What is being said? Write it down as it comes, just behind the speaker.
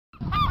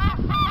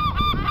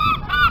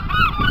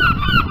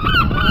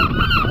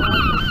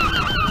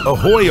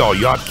Ahoy all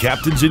yacht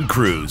captains and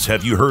crews!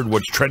 Have you heard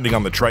what's trending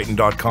on the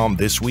Triton.com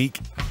this week?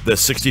 The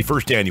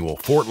 61st annual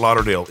Fort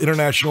Lauderdale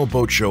International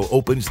Boat Show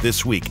opens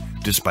this week,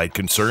 despite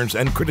concerns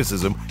and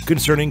criticism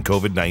concerning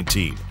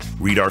COVID-19.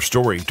 Read our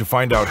story to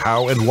find out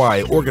how and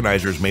why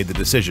organizers made the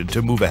decision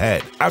to move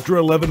ahead. After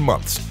 11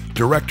 months,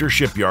 Director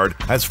Shipyard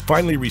has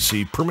finally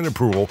received permanent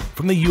approval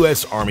from the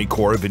U.S. Army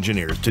Corps of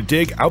Engineers to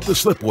dig out the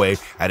slipway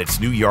at its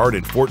new yard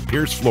in Fort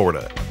Pierce,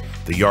 Florida.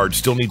 The yard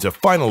still needs a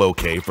final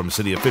okay from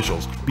city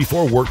officials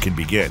before work can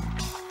begin.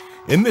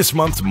 In this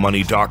month's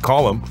Money Doc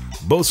column,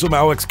 bosun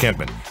Alex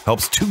Kempman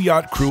helps two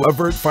yacht crew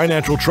avert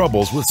financial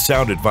troubles with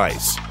sound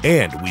advice.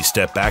 And we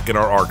step back in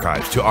our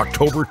archives to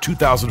October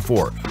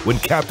 2004 when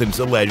captains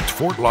alleged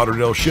Fort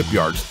Lauderdale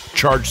shipyards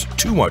charged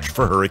too much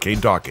for hurricane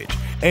dockage,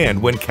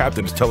 and when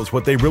captains tell us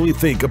what they really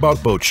think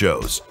about boat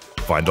shows.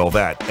 Find all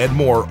that and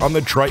more on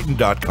the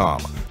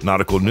Triton.com,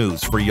 nautical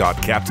news for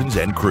yacht captains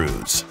and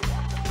crews.